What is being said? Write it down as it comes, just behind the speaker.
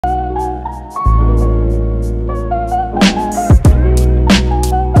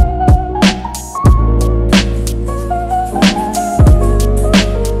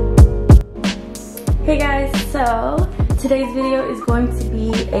going to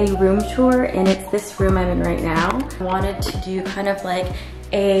be a room tour, and it's this room I'm in right now. I wanted to do kind of like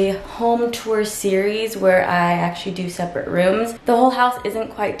a home tour series where I actually do separate rooms. The whole house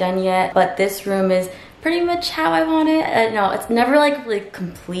isn't quite done yet, but this room is pretty much how I want it. No, it's never like really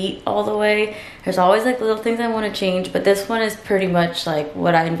complete all the way. There's always like little things I want to change, but this one is pretty much like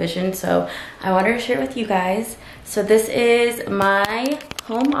what I envisioned, so I wanted to share it with you guys. So this is my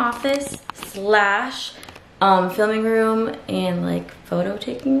home office slash filming room and like photo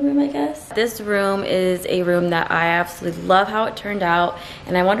taking room, I guess. This room is a room that I absolutely love how it turned out,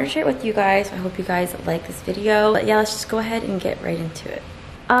 and I wanted to share it with you guys. I hope you guys like this video. But yeah, let's just go ahead and get right into it.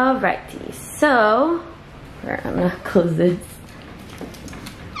 Alrighty, so I'm gonna close this.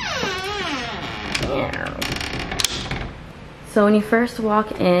 So when you first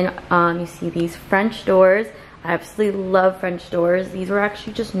walk in, you see these French doors. I absolutely love French doors. These were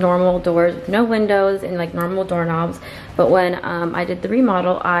actually just normal doors with no windows and like normal doorknobs. But when I did the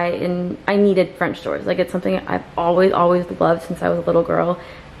remodel, I needed French doors. Like, it's something I've always loved since I was a little girl.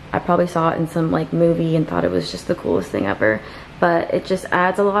 I probably saw it in some like movie and thought it was just the coolest thing ever. But it just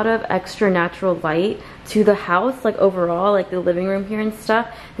adds a lot of extra natural light to the house, like overall, like the living room here and stuff.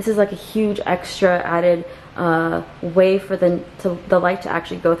 This is like a huge extra added way for the light to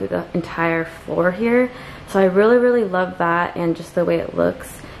actually go through the entire floor here. So I really love that, and just the way it looks,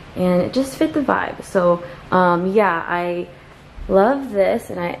 and it just fit the vibe. So yeah, I love this,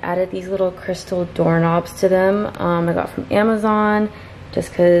 and I added these little crystal doorknobs to them. I got from Amazon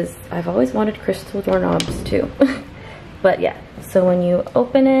just because I've always wanted crystal doorknobs too. But yeah, so when you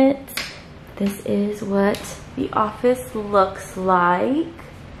open it, this is what the office looks like.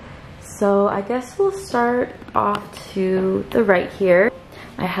 So I guess we'll start off to the right here.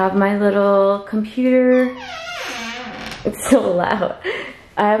 I have my little computer. It's so loud.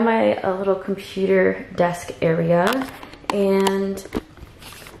 I have my little computer desk area, and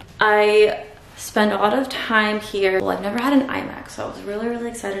I spend a lot of time here. Well, I've never had an iMac, so I was really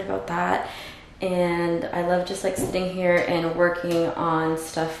excited about that. And I love just like sitting here and working on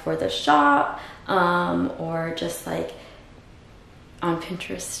stuff for the shop, or just like on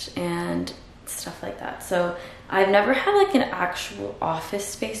Pinterest and stuff like that. So I've never had like an actual office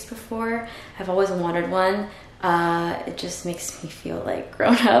space before. I've always wanted one. It just makes me feel like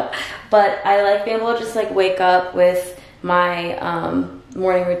grown up. But I like being able to just like wake up with my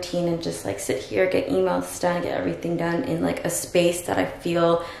morning routine and just like sit here, get emails done, get everything done in like a space that I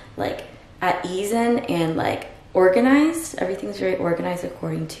feel like at ease in and like organized. Everything's very organized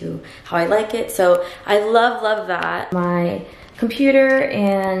according to how I like it. So I love that. My computer,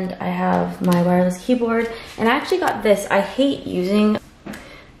 and I have my wireless keyboard, and I actually got this. I hate using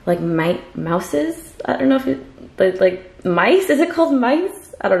like mouses. I don't know if it like mice, is it called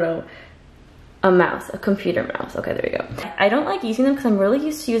mice? I don't know. A mouse, a computer mouse. Okay, there we go. I don't like using them because I'm really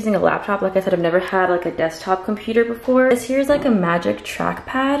used to using a laptop. Like I said, I've never had like a desktop computer before. This here is like a Magic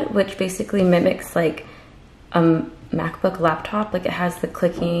Trackpad, which basically mimics like a MacBook laptop. Like, it has the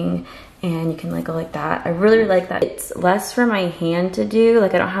clicking and you can like go like that. I really like that. It's less for my hand to do.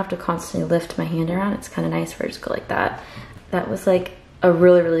 Like, I don't have to constantly lift my hand around. It's kind of nice for it to just go like that. That was like a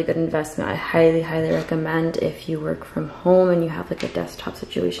really good investment. I highly recommend if you work from home and you have like a desktop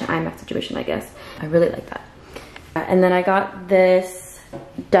situation, iMac situation, I guess. I really like that. And then I got this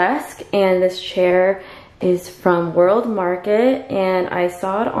desk, and this chair is from World Market, and I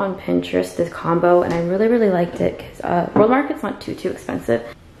saw it on Pinterest, this combo, and I really liked it because World Market's not too expensive.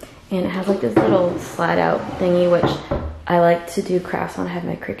 And it has like this little slide out thingy, which I like to do crafts on. I have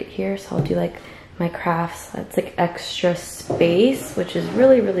my Cricut here, so I'll do like my crafts. That's like extra space, which is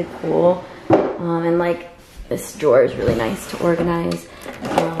really cool. And like this drawer is really nice to organize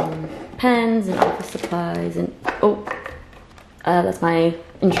pens and office supplies, and oh, that's my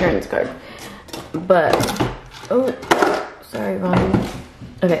insurance card. But oh, sorry, Ronnie.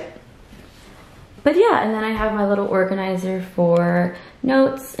 Okay. But yeah, and then I have my little organizer for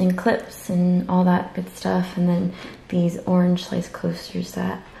notes and clips and all that good stuff. And then these orange slice coasters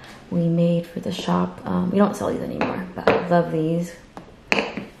that we made for the shop. We don't sell these anymore, but I love these.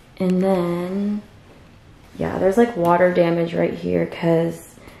 And then, yeah, there's like water damage right here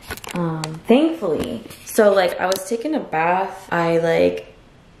because thankfully, so like I was taking a bath,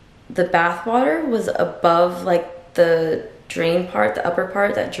 the bath water was above like the drain part, the upper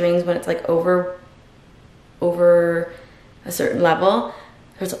part that drains when it's like over a certain level.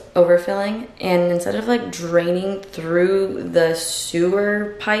 There's overfilling, and instead of like draining through the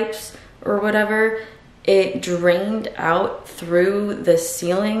sewer pipes or whatever, it drained out through the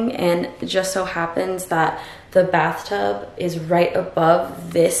ceiling, and it just so happens that the bathtub is right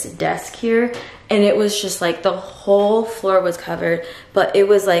above this desk here, and it was just like the whole floor was covered. But it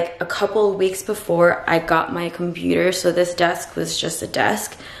was like a couple of weeks before I got my computer, so this desk was just a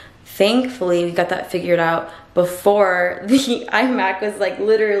desk. Thankfully, we got that figured out before the iMac was like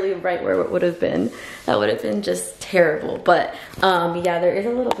literally right where it would have been. That would have been just terrible. But yeah, there is a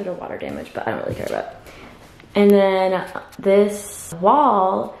little bit of water damage, but I don't really care about it. And then this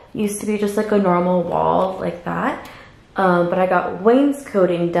wall used to be just like a normal wall like that. But I got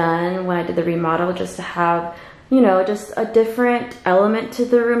wainscoting done when I did the remodel just to have, you know, just a different element to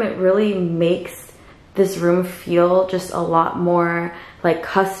the room. It really makes this room feel just a lot more like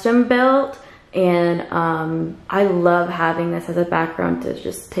custom built. And I love having this as a background to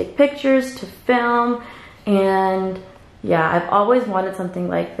just take pictures, to film. And yeah, I've always wanted something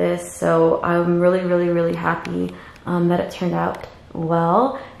like this, so I'm really happy that it turned out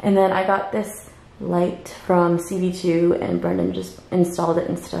well. And then I got this light from CB2, and Brendan just installed it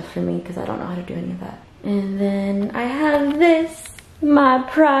and stuff for me because I don't know how to do any of that. And then I have this, my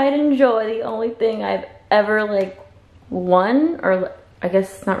pride and joy, the only thing I've ever like won, or I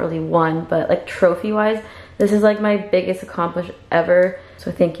guess not really won, but like trophy wise, this is like my biggest accomplishment ever.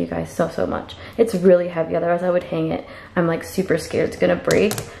 So thank you guys so much. It's really heavy, otherwise I would hang it. I'm like super scared it's gonna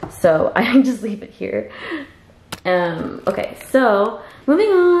break, so I just leave it here. Okay, so moving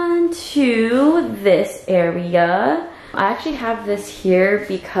on to this area. I actually have this here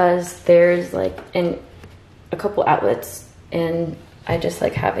because there's like a couple outlets, and I just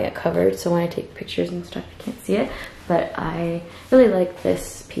like having it covered, so when I take pictures and stuff you can't see it. But I really like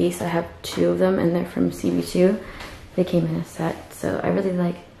this piece. I have two of them and they're from CB2. They came in a set, so I really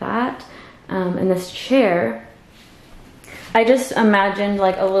like that. And this chair, I just imagined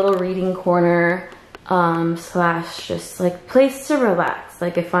like a little reading corner slash just like place to relax.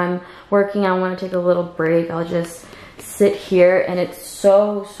 Like if I'm working, I want to take a little break, I'll just sit here, and it's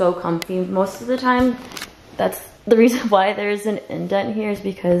so comfy. Most of the time, that's the reason why there's an indent here, is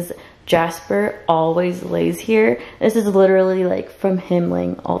because Jasper always lays here. This is literally like from him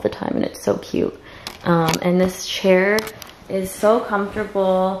laying all the time, and it's so cute. And this chair is so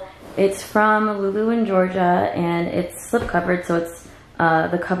comfortable. It's from Lulu in Georgia, and it's slip covered, so it's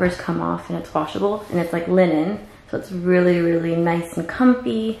the covers come off and it's washable, and it's like linen, so it's really nice and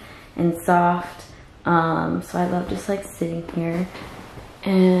comfy and soft. So I love just like sitting here.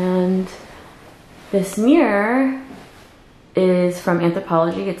 And this mirror is from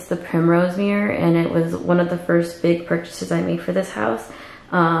Anthropologie. It's the Primrose mirror, and it was one of the first big purchases I made for this house.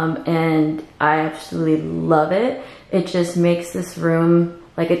 And I absolutely love it. It just makes this room,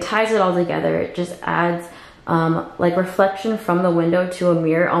 like it ties it all together. It just adds like reflection from the window to a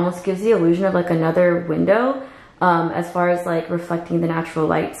mirror, almost gives the illusion of like another window as far as like reflecting the natural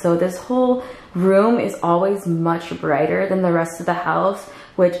light. So this whole room is always much brighter than the rest of the house,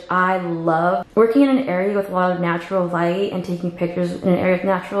 which I love. Working in an area with a lot of natural light and taking pictures in an area with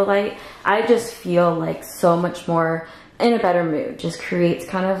natural light, I just feel like so much more in a better mood. Just creates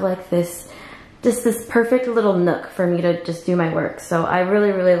kind of like this, just this perfect little nook for me to just do my work. So I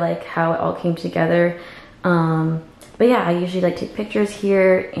really like how it all came together. But yeah, I usually like take pictures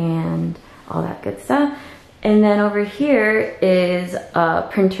here and all that good stuff. And then over here is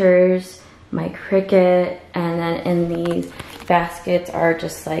printers, my Cricut, and then in these baskets are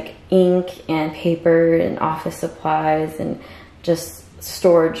just like ink and paper and office supplies and just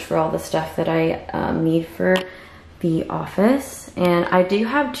storage for all the stuff that I need for the office. And I do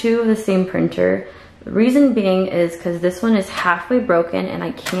have two of the same printer. The reason being is because this one is halfway broken and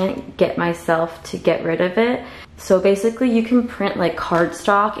I can't get myself to get rid of it. So basically you can print like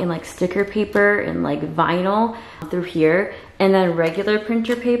cardstock and like sticker paper and like vinyl through here, and then regular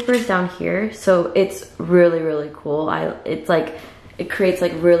printer papers down here. So it's really cool. It's like, it creates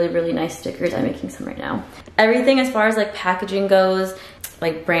like really nice stickers. I'm making some right now. Everything as far as like packaging goes,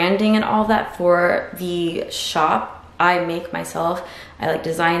 like branding and all that for the shop, I make myself. I like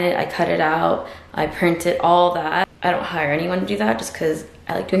design it, I cut it out, I print it, all that. I don't hire anyone to do that just because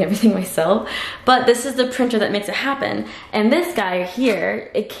I like doing everything myself. But this is the printer that makes it happen. And this guy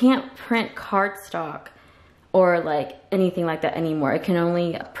here, it can't print cardstock or like anything like that anymore. It can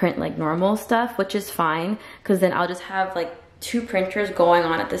only print like normal stuff, which is fine, because then I'll just have like two printers going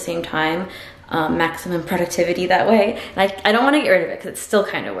on at the same time. Maximum productivity that way. And I don't want to get rid of it because it still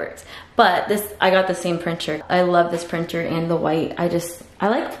kind of works. But this, I got the same printer. I love this printer and the white. I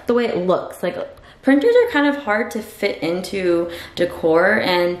like the way it looks. Like printers are kind of hard to fit into decor,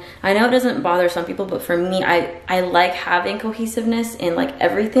 and I know it doesn't bother some people, but for me, I like having cohesiveness in like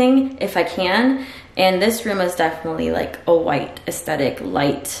everything if I can. And this room is definitely like a white aesthetic,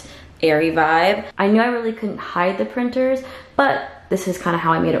 light, airy vibe. I knew I really couldn't hide the printers, but this is kind of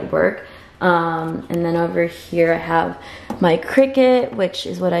how I made it work. And then over here I have my Cricut, which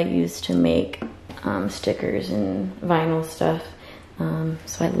is what I use to make stickers and vinyl stuff.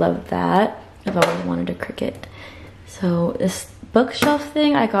 So I love that. I've always wanted a Cricut. So this bookshelf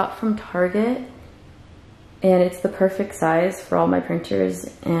thing I got from Target, and it's the perfect size for all my printers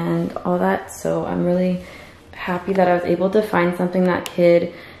and all that. So I'm really happy that I was able to find something that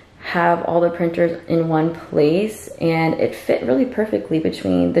could have all the printers in one place, and it fit really perfectly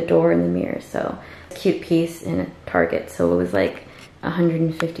between the door and the mirror. So cute piece in a Target. So it was like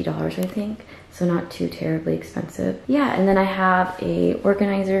 $150, I think. So not too terribly expensive. Yeah, and then I have a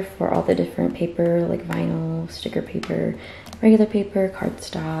organizer for all the different paper, like vinyl, sticker paper, regular paper,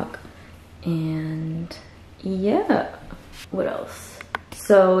 cardstock, and yeah, what else?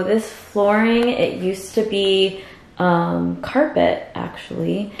 So this flooring, it used to be carpet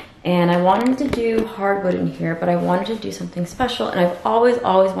actually, and I wanted to do hardwood in here, but I wanted to do something special, and I've always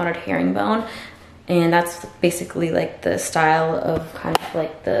wanted herringbone, and that's basically like the style of kind of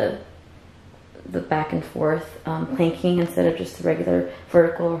like the back and forth planking instead of just the regular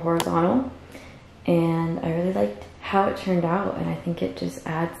vertical or horizontal. And I really liked how it turned out, and I think it just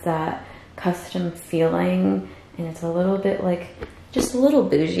adds that custom feeling, and it's a little bit like, just a little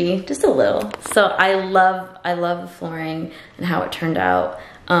bougie, just a little. So I love the flooring and how it turned out.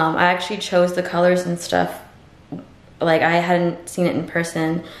 I actually chose the colors and stuff, like I hadn't seen it in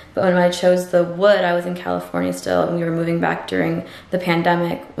person, but when I chose the wood, I was in California still, and we were moving back during the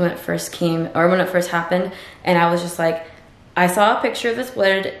pandemic when it first came, or when it first happened, and I was just like, I saw a picture of this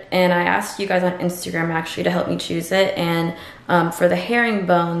wood, and I asked you guys on Instagram actually to help me choose it, and for the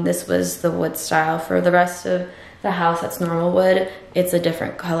herringbone, this was the wood style. For the rest of the house, that's normal wood. It's a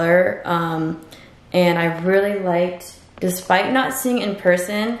different color, and I really liked, despite not seeing in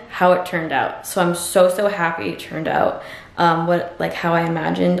person, how it turned out. So I'm so happy it turned out like how I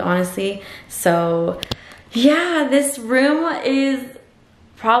imagined, honestly. So yeah, this room is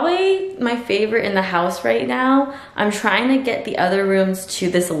probably my favorite in the house right now. I'm trying to get the other rooms to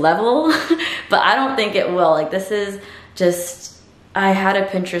this level, but I don't think it will. Like, this is just, I had a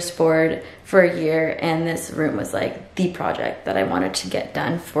Pinterest board for a year, and this room was like the project that I wanted to get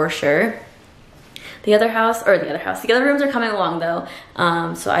done for sure. The other rooms are coming along though.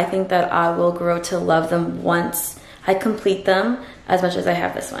 So I think that I will grow to love them once I complete them as much as I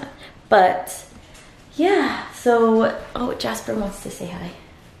have this one. But yeah, so, oh, Jasper wants to say hi.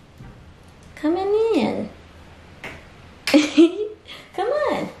 Coming in. Come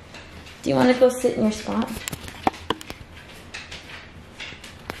on. Do you want to go sit in your spot?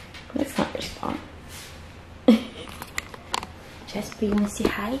 That's not your spot. Jasper, you want to say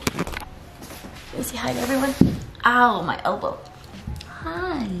hi? Let me say hi to everyone. Ow, my elbow.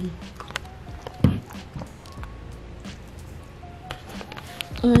 Hi.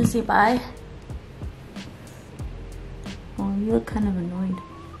 You want to say bye? Oh, you look kind of annoyed.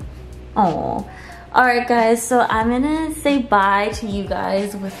 Oh. Alright guys, so I'm gonna say bye to you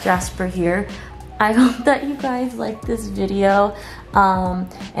guys with Jasper here. I hope that you guys like this video.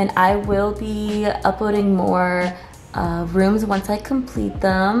 And I will be uploading more rooms once I complete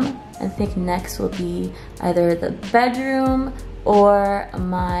them. I think next will be either the bedroom or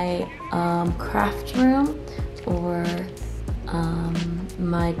my craft room, or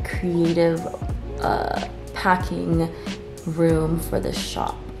my creative packing room for the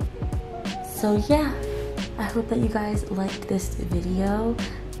shop. So yeah, I hope that you guys liked this video,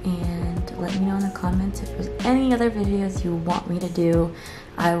 and let me know in the comments if there's any other videos you want me to do.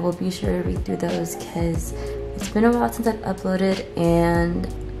 I will be sure to read through those, because it's been a while since I've uploaded, and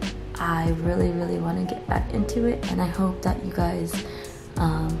I really want to get back into it, and I hope that you guys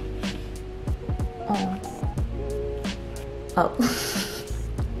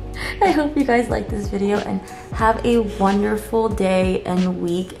I hope you guys like this video, and have a wonderful day and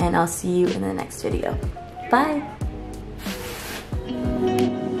week, and I'll see you in the next video. Bye!